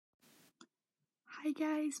Hi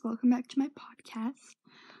guys, welcome back to my podcast.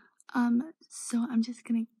 So I'm just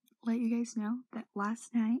gonna let you guys know that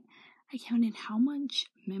last night I counted how much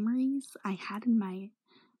memories I had in my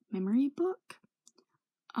memory book.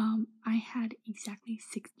 I had exactly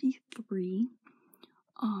 63.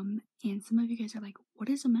 And some of you guys are like, what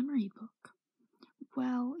is a memory book?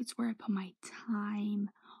 Well, it's where I put my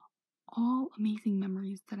time, all amazing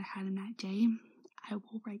memories that I had in that day. I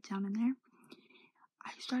will write down in there.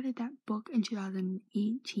 I started that book in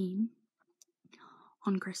 2018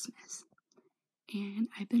 on Christmas. And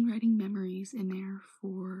I've been writing memories in there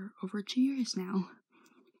for over 2 years now.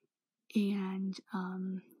 And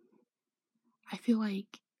I feel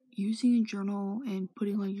like using a journal and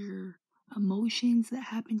putting all your emotions that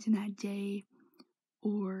happened in that day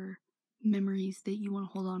or memories that you want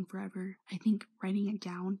to hold on forever, I think writing it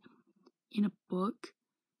down in a book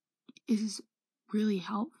is really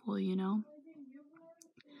helpful,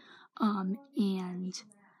 And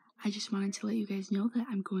I just wanted to let you guys know that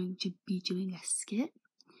I'm going to be doing a skit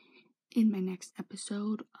in my next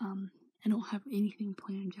episode. I don't have anything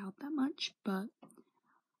planned out that much, but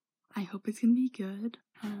I hope it's gonna be good.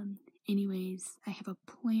 Anyways, I have a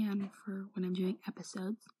plan for when I'm doing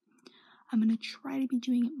episodes. I'm gonna try to be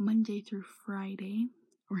doing it Monday through Friday.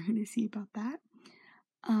 We're gonna see about that.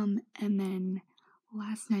 And then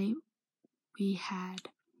last night we had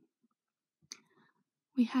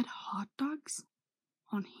hot dogs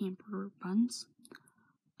on hamburger buns.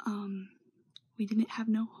 We didn't have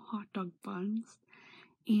no hot dog buns,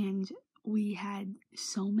 and we had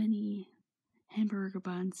so many hamburger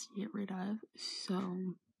buns to get rid of,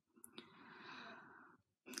 so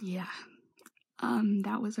yeah.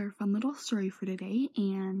 That was our fun little story for today,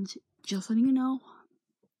 and just letting you know,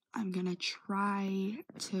 I'm gonna try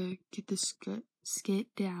to get this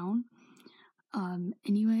skit down.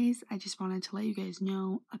 Anyways, I just wanted to let you guys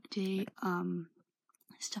know, update,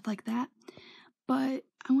 stuff like that. But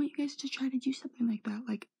I want you guys to try to do something like that,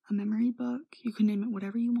 like a memory book. You can name it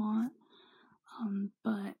whatever you want.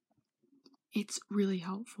 But it's really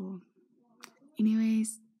helpful.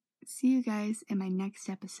 Anyways, see you guys in my next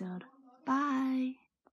episode. Bye!